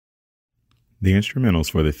The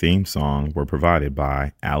instrumentals for the theme song were provided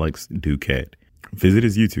by Alex Duquette. Visit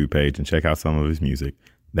his YouTube page and check out some of his music.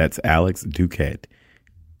 That's Alex Duquette,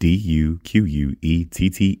 Duquette.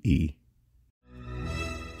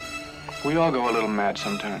 We all go a little mad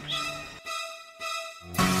sometimes.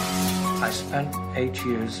 I spent 8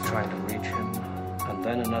 years trying to reach him, and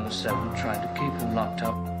then another 7 trying to keep him locked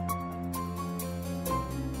up.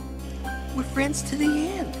 We're friends to the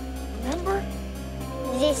end, remember?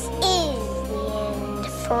 This is the end,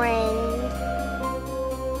 friend.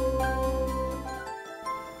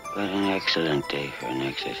 What an excellent day for an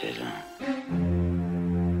exorcism.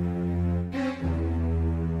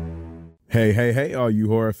 Hey, all you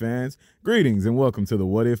horror fans. Greetings and welcome to the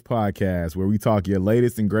What If Podcast, where we talk your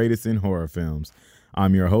latest and greatest in horror films.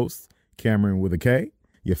 I'm your host, Cameron with a K,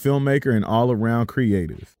 your filmmaker and all-around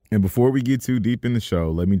creative. And before we get too deep in the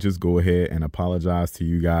show, let me just go ahead and apologize to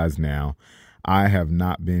you guys now. I have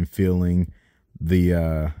not been feeling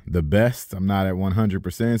the best. I'm not at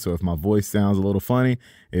 100%, so if my voice sounds a little funny,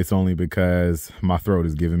 it's only because my throat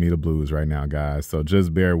is giving me the blues right now, guys. So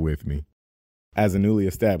just bear with me. As a newly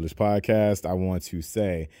established podcast, I want to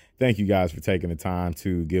say thank you guys for taking the time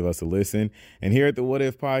to give us a listen. And here at the What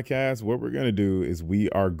If Podcast, what we're going to do is we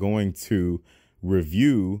are going to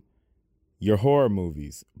review your horror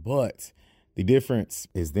movies. But the difference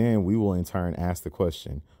is then we will in turn ask the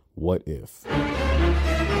question, what if?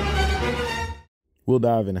 We'll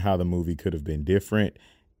dive into how the movie could have been different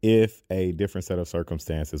if a different set of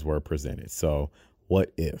circumstances were presented. So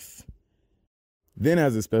what if? Then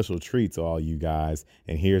as a special treat to all you guys,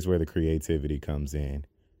 and here's where the creativity comes in,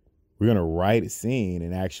 we're going to write a scene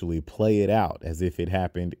and actually play it out as if it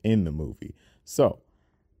happened in the movie. So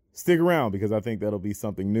stick around because I think that'll be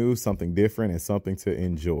something new, something different, and something to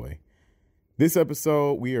enjoy. This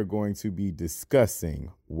episode, we are going to be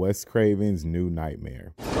discussing Wes Craven's New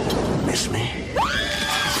Nightmare. Miss me?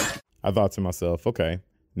 I thought to myself, okay,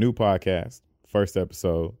 new podcast, first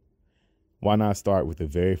episode. Why not start with the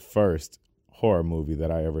very first horror movie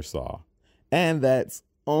that I ever saw? And that's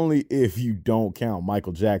only if you don't count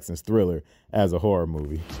Michael Jackson's Thriller as a horror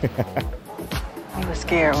movie. You were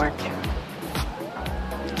scared, weren't you?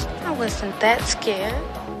 I wasn't that scared.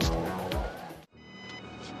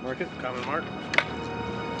 Mark it, common mark.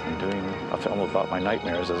 I'm doing a film about my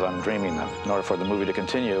nightmares as I'm dreaming them. In order for the movie to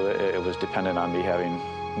continue, it was dependent on me having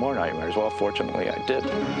more nightmares. Well, fortunately, I did.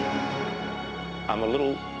 I'm a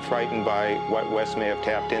little frightened by what Wes may have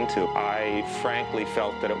tapped into. I frankly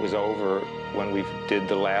felt that it was over when we did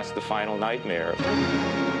the final nightmare.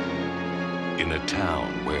 In a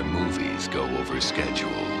town where movies go over schedule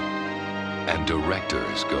and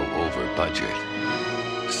directors go over budget,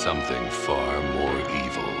 something far more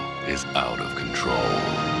evil is out of control.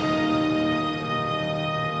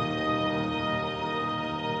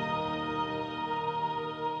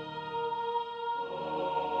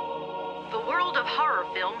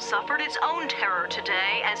 Suffered its own terror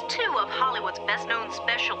today as 2 of Hollywood's best-known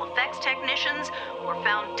special effects technicians were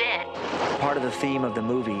found dead. Part of the theme of the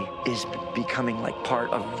movie is becoming like part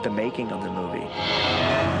of the making of the movie.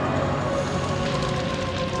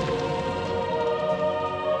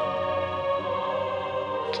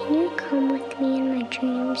 Can you come with me in my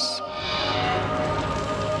dreams?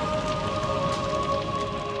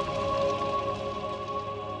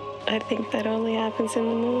 I think that only happens in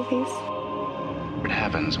the movies. It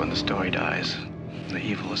happens when the story dies. The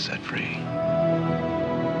evil is set free.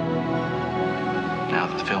 Now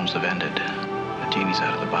that the films have ended, the genie's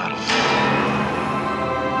out of the bottle.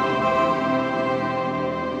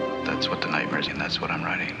 That's what the nightmares, and that's what I'm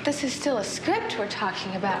writing. This is still a script we're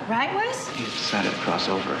talking about, right, Wes? He's decided to cross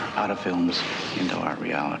over out of films into our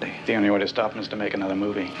reality. The only way to stop him is to make another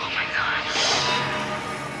movie. Oh, my God.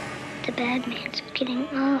 The bad man's getting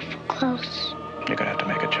awful close. You're gonna have to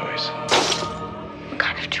make a choice. What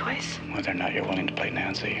kind of choice? Whether or not you're willing to play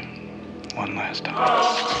Nancy one last time. No!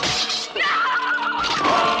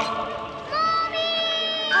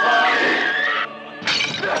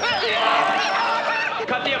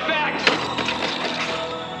 Cut the effect!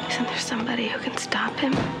 Isn't there somebody who can stop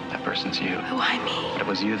him? That person's you. Oh, why me? But it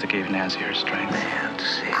was you that gave Nancy her strength.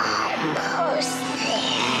 Nancy. Almost there.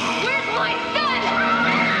 Where's my gun?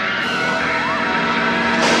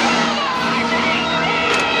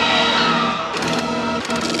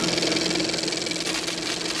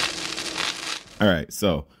 All right,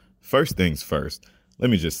 so first things first, let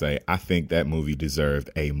me just say, I think that movie deserved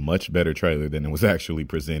a much better trailer than it was actually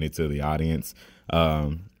presented to the audience.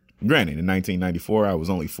 Granted, in 1994, I was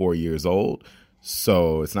only 4 years old,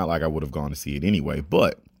 so it's not like I would have gone to see it anyway.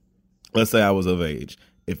 But let's say I was of age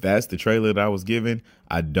if that's the trailer that I was given,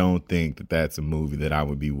 I don't think that that's a movie that I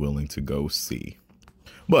would be willing to go see.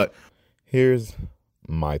 But here's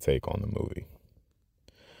my take on the movie.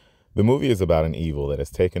 The movie is about an evil that has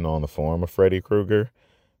taken on the form of Freddy Krueger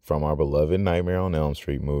from our beloved Nightmare on Elm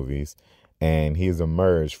Street movies, and he has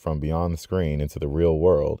emerged from beyond the screen into the real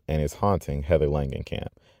world and is haunting Heather Langenkamp,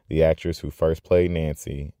 the actress who first played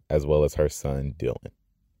Nancy, as well as her son Dylan.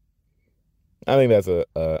 I think that's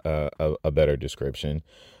a better description.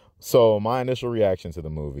 So my initial reaction to the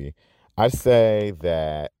movie, I'd say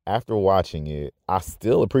that after watching it, I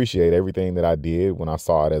still appreciate everything that I did when I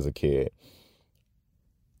saw it as a kid.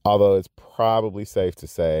 Although it's probably safe to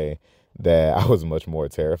say that I was much more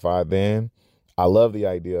terrified then. I love the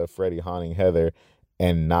idea of Freddy haunting Heather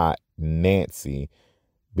and not Nancy,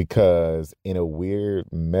 because in a weird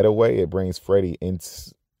meta way, it brings Freddy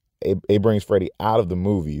out of the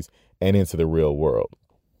movies and into the real world.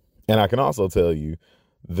 And I can also tell you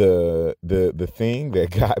the thing that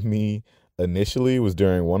got me initially was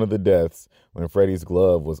during one of the deaths when Freddy's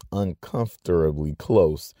glove was uncomfortably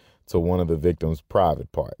close to one of the victim's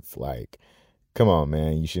private parts. Like, come on,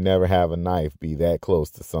 man, you should never have a knife be that close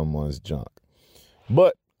to someone's junk.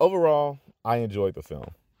 But overall, I enjoyed the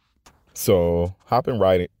film. So hopping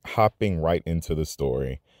right into the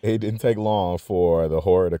story. It didn't take long for the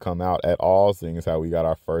horror to come out at all, seeing as how we got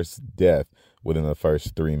our first death within the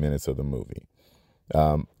first 3 minutes of the movie.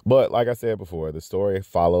 But like I said before, the story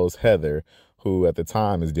follows Heather, who at the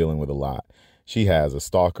time is dealing with a lot. She has a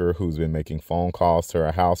stalker who's been making phone calls to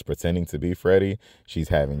her house pretending to be Freddy. She's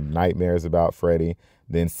having nightmares about Freddy.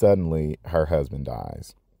 Then suddenly her husband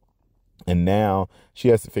dies. And now she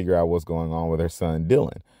has to figure out what's going on with her son,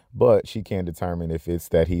 Dylan. But she can't determine if it's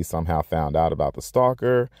that he somehow found out about the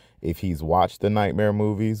stalker, if he's watched the Nightmare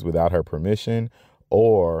movies without her permission,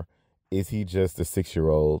 or is he just a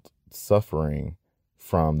 6-year-old suffering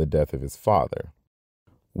from the death of his father.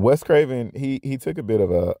 Wes Craven, he took a bit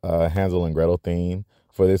of a Hansel and Gretel theme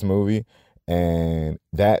for this movie, and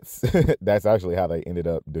that's actually how they ended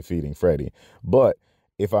up defeating Freddy. But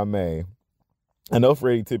if I may, I know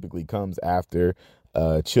Freddy typically comes after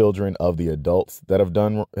children of the adults that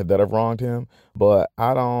have wronged him, but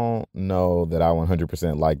I don't know that I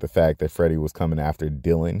 100% like the fact that Freddy was coming after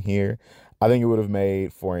Dylan here. I think it would have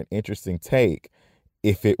made for an interesting take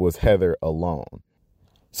if it was Heather alone.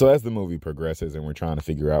 So as the movie progresses and we're trying to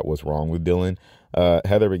figure out what's wrong with Dylan,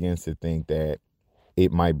 Heather begins to think that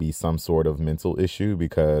it might be some sort of mental issue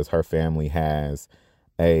because her family has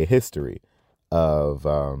a history of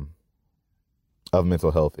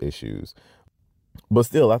mental health issues. But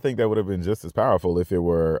still, I think that would have been just as powerful if it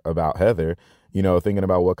were about Heather, thinking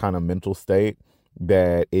about what kind of mental state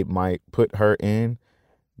that it might put her in.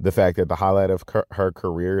 The fact that the highlight of her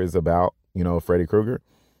career is about, Freddy Krueger.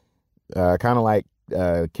 Kind of like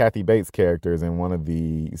Kathy Bates' characters in one of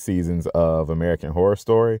the seasons of American Horror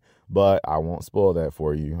Story. But I won't spoil that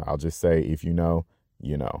for you. I'll just say, if you know,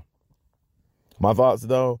 you know. My thoughts,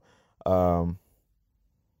 though,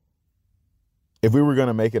 if we were going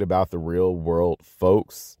to make it about the real world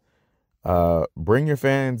folks, bring your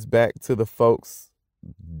fans back to the folks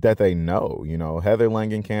that they know. Heather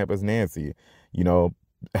Langenkamp as Nancy.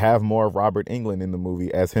 Have more of Robert Englund in the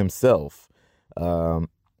movie as himself.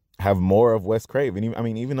 Have more of Wes Craven.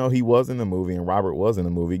 Even though he was in the movie and Robert was in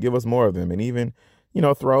the movie, give us more of them, and even,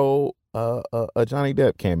 throw a Johnny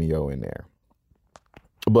Depp cameo in there.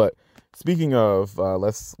 But speaking of,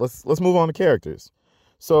 let's move on to characters.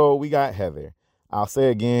 So we got Heather. I'll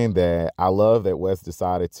say again that I love that Wes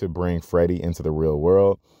decided to bring Freddy into the real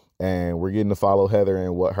world, and we're getting to follow Heather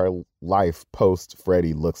and what her life post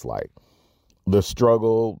Freddy looks like, the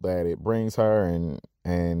struggle that it brings her,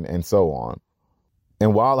 and so on.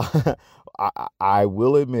 And while I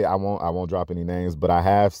will admit I won't drop any names, but I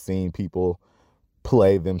have seen people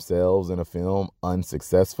play themselves in a film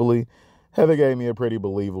unsuccessfully, Heather gave me a pretty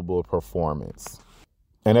believable performance.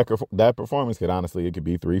 And that performance it could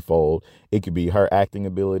be threefold. It could be her acting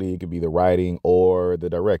ability, it could be the writing or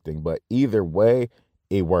the directing, but either way,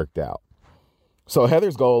 it worked out. So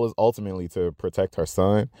Heather's goal is ultimately to protect her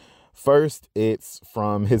son. First, it's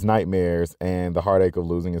from his nightmares and the heartache of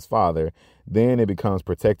losing his father. Then it becomes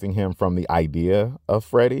protecting him from the idea of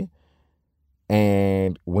Freddy.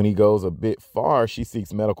 And when he goes a bit far, she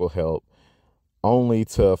seeks medical help, only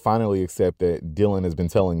to finally accept that Dylan has been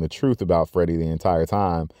telling the truth about Freddy the entire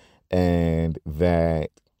time, and that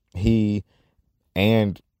he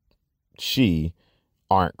and she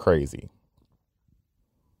aren't crazy.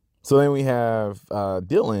 So then we have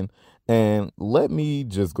Dylan, and let me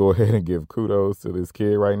just go ahead and give kudos to this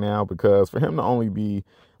kid right now, because for him to only be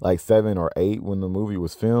like 7 or 8 when the movie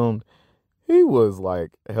was filmed, he was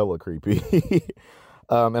like hella creepy.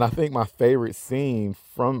 And I think my favorite scene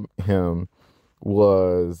from him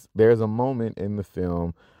was there's a moment in the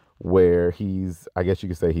film where I guess you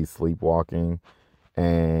could say he's sleepwalking,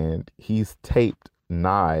 and he's taped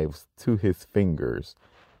knives to his fingers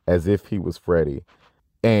as if he was Freddy,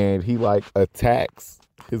 and he like attacks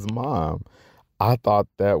his mom. I thought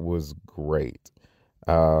that was great.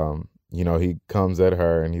 You know, he comes at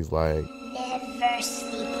her and he's like, never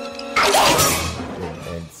sleep,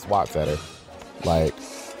 and swats at her. Like,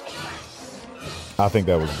 I think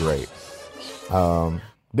that was great.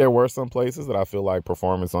 There were some places that I feel like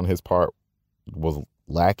performance on his part was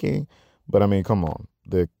lacking, but I mean, come on.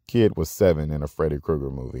 The kid was 7 in a Freddy Krueger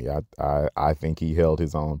movie. I think he held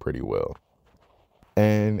his own pretty well.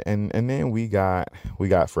 And then we got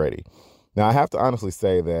Freddy. Now, I have to honestly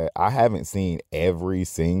say that I haven't seen every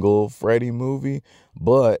single Freddy movie,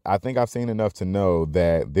 but I think I've seen enough to know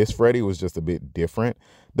that this Freddy was just a bit different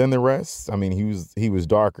than the rest. I mean, he was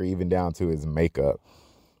darker even down to his makeup.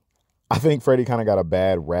 I think Freddy kind of got a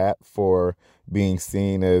bad rap for being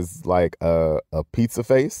seen as like a pizza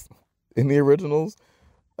face in the originals.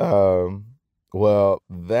 Well,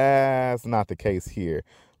 that's not the case here,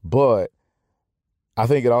 but I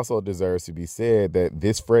think it also deserves to be said that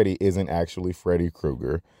this Freddy isn't actually Freddy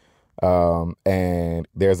Krueger. And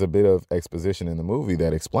there's a bit of exposition in the movie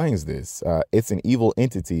that explains this. It's an evil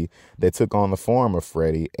entity that took on the form of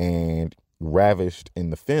Freddy and ravished in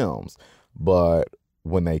the films. But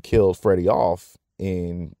when they killed Freddy off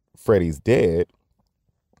in Freddy's Dead,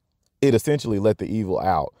 it essentially let the evil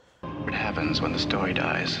out. What happens when the story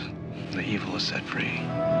dies? The evil is set free.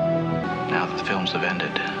 Now that the films have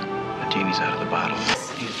ended, the genie's out of the bottle.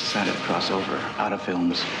 He's decided to cross over out of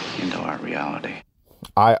films into our reality.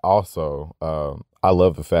 I also, I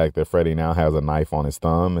love the fact that Freddy now has a knife on his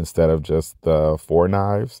thumb instead of just 4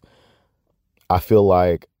 knives. I feel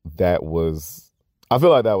like that was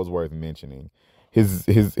worth mentioning.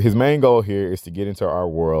 His main goal here is to get into our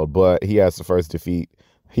world, but he has to first defeat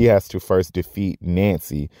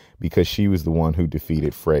Nancy because she was the one who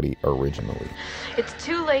defeated Freddy originally. It's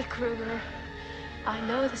too late, Krueger. I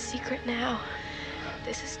know the secret now.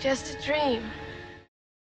 This is just a dream.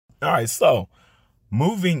 All right, so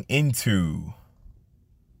moving into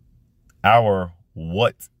our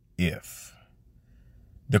what if.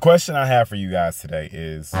 The question I have for you guys today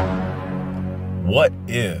is, what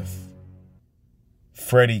if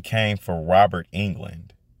Freddy came for Robert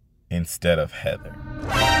Englund instead of Heather?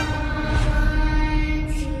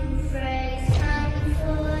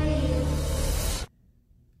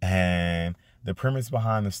 And the premise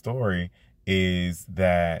behind the story is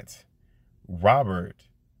that Robert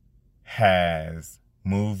has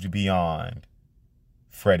moved beyond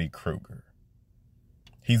Freddy Krueger.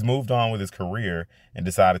 He's moved on with his career and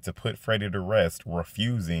decided to put Freddy to rest,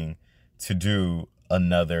 refusing to do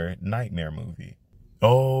another nightmare movie.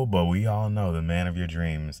 Oh, but we all know the man of your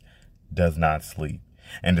dreams does not sleep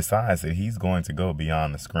and decides that he's going to go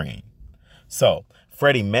beyond the screen. So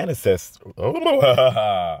Freddy manifests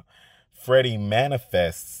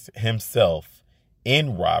himself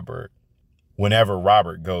in Robert whenever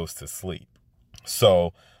Robert goes to sleep.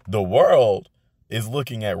 So the world is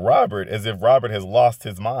looking at Robert as if Robert has lost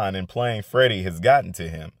his mind and playing Freddy has gotten to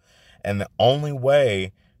him. And the only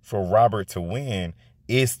way for Robert to win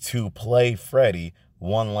is to play Freddy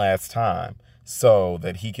one last time so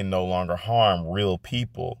that he can no longer harm real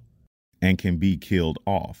people and can be killed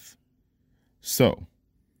off. So,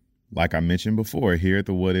 like I mentioned before, here at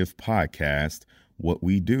the What If podcast, what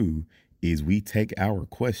we do is we take our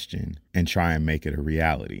question and try and make it a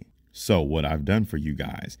reality. So what I've done for you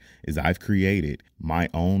guys is I've created my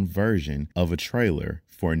own version of a trailer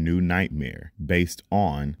for a new nightmare based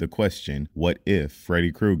on the question, what if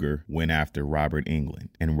Freddy Krueger went after Robert Englund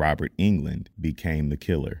and Robert Englund became the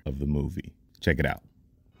killer of the movie? Check it out.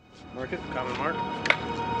 Mark it, common mark.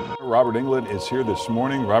 Robert Englund is here this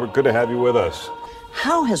morning. Robert, good to have you with us.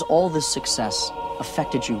 How has all this success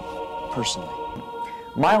affected you personally?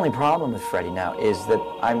 My only problem with Freddy now is that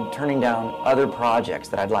I'm turning down other projects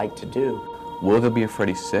that I'd like to do. Will there be a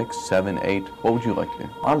Freddy 6, 7, 8? What would you like to do?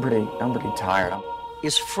 I'm pretty tired.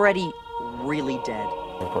 Is Freddy really dead?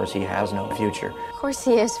 Of course, he has no future. Of course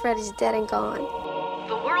he is. Freddy's dead and gone.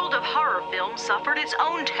 The world of horror film suffered its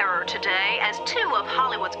own terror today as 2 of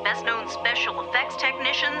Hollywood's best-known special effects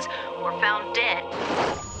technicians were found dead.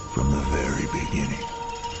 From the very beginning,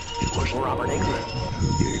 it was Robert Englund who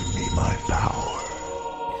gave me my power.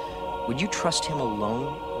 Would you trust him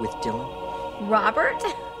alone with Dylan? Robert?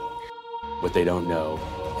 What they don't know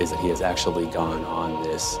is that he has actually gone on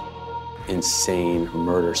this insane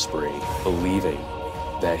murder spree, believing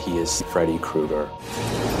that he is Freddy Krueger.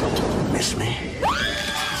 Miss me?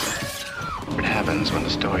 What happens when the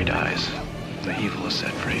story dies? The evil is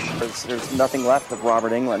set free. There's nothing left of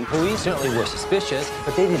Robert Englund. Police certainly were suspicious,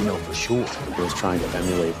 but they didn't know for sure. He was trying to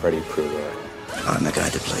emulate Freddy Krueger. I'm the guy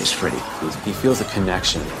that plays Freddy. He feels a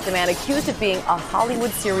connection. The man accused of being a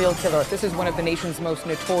Hollywood serial killer. This is one of the nation's most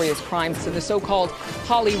notorious crimes, the so-called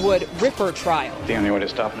Hollywood Ripper trial. The only way to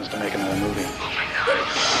stop him is to make another movie. Oh my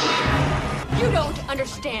God. You don't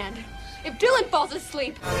understand. If Dylan falls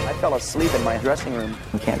asleep... I fell asleep in my dressing room.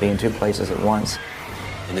 You can't be in two places at once.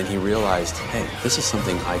 And then he realized, hey, this is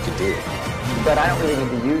something I could do. But I don't really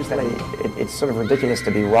need to use that. It's sort of ridiculous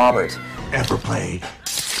to be Robert. Ever played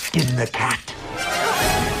in the cat?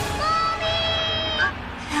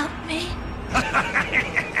 Help me.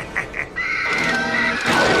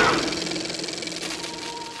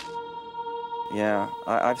 Yeah,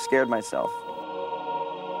 I've scared myself.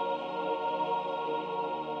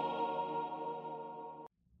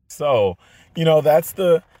 So, you know, that's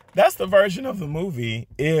the version of the movie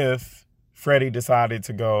if Freddy decided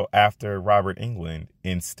to go after Robert Englund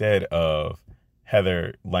instead of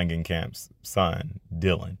Heather Langenkamp's son,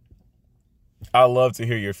 Dylan. I'd love to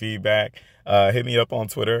hear your feedback. Hit me up on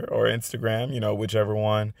Twitter or Instagram, you know, whichever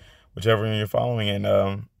one you're following,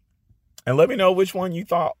 and let me know which one you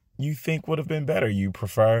think would have been better. You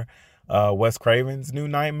prefer Wes Craven's New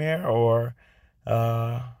Nightmare, or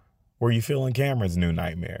were you feeling Cameron's New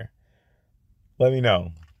Nightmare? Let me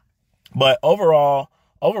know. But overall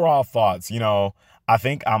thoughts, you know, I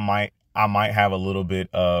think I might have a little bit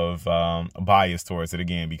of bias towards it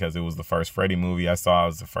again because it was the first Freddy movie I saw. It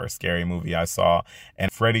was the first scary movie I saw.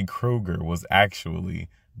 And Freddy Krueger was actually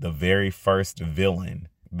the very first villain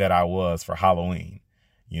that I was for Halloween.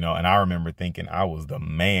 You know, and I remember thinking I was the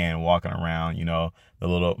man walking around, you know,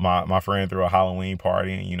 my friend threw a Halloween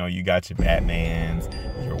party and, you know, you got your Batmans,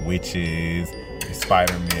 your witches, your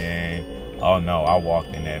Spider-Man. Oh no, I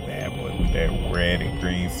walked in that bad boy with that red and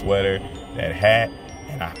green sweater, that hat,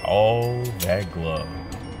 and that glove.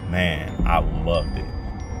 Man, I loved it.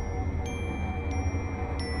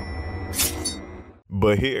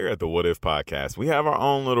 But here at the What If Podcast, we have our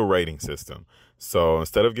own little rating system. So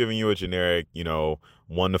instead of giving you a generic, you know,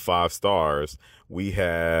 1 to 5 stars, we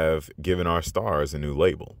have given our stars a new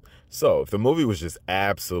label. So if the movie was just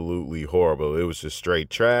absolutely horrible, it was just straight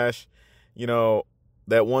trash, you know,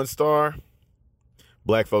 that 1 star,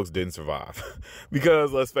 black folks didn't survive.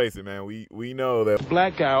 Because let's face it, man, we know that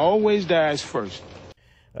black guy always dies first.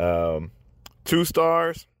 2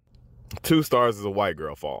 stars is a white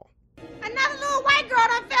girl fall. Another little white girl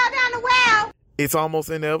done fell down the well. It's almost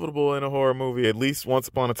inevitable in a horror movie, at least once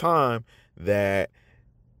upon a time, that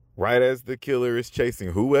right as the killer is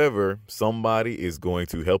chasing whoever, somebody is going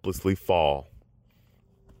to helplessly fall.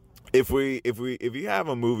 If you have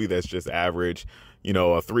a movie that's just average, you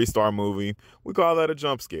know, a 3-star movie, we call that a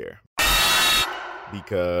jump scare.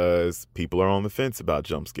 Because people are on the fence about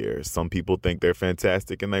jump scares. Some people think they're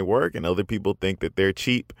fantastic and they work, and other people think that they're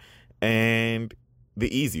cheap and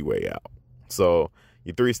the easy way out. So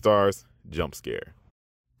your 3 stars, jump scare.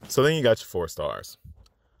 So then you got your 4 stars.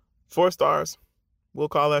 4 stars, we'll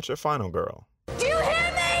call that your final girl. Do you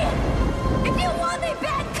hear me? If you want me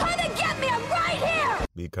bad, come and get me. I'm right here.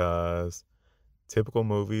 Because typical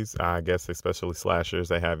movies, I guess especially slashers,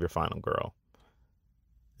 they have your final girl.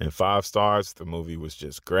 And 5 stars, the movie was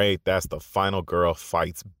just great. That's the final girl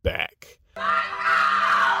fights back.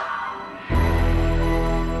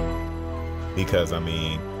 Because, I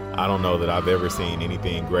mean, I don't know that I've ever seen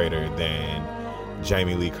anything greater than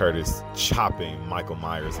Jamie Lee Curtis chopping Michael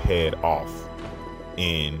Myers' head off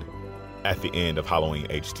at the end of Halloween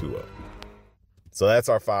H2O. So that's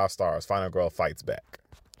our 5 stars. Final girl fights back.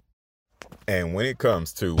 And when it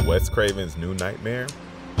comes to Wes Craven's New Nightmare,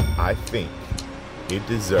 I think it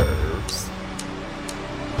deserves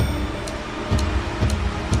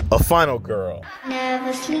a final girl.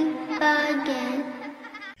 Never sleep again.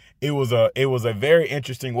 It was a very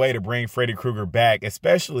interesting way to bring Freddy Krueger back,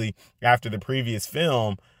 especially after the previous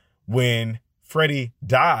film when Freddy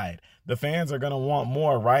died. The fans are going to want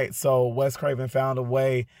more, right? So Wes Craven found a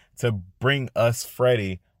way to bring us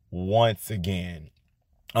Freddy once again.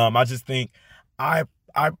 I just think I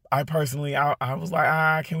personally, I was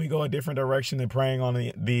like, can we go a different direction than preying on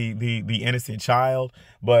the innocent child?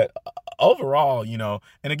 But overall, you know,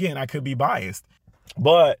 and again, I could be biased,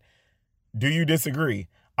 but do you disagree?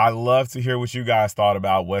 I love to hear what you guys thought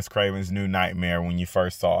about Wes Craven's New Nightmare when you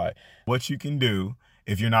first saw it. What you can do,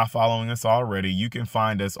 if you're not following us already, you can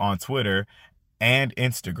find us on Twitter and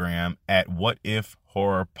Instagram at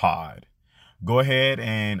WhatIfHorrorPod. Go ahead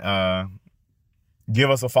and give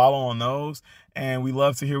us a follow on those. And we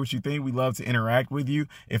love to hear what you think. We love to interact with you.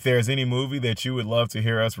 If there's any movie that you would love to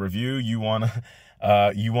hear us review, you want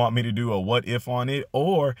me to do a what if on it,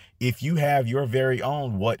 or if you have your very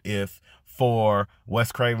own what if for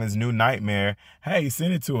Wes Craven's new Nightmare, hey,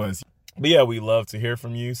 send it to us. But yeah, we love to hear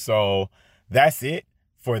from you. So that's it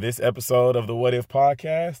for this episode of the What If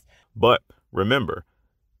Podcast. But remember,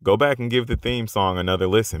 go back and give the theme song another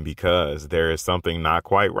listen, because there is something not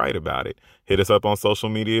quite right about it. Hit us up on social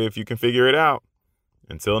media if you can figure it out.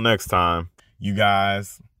 Until next time, you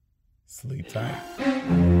guys sleep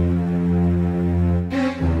tight.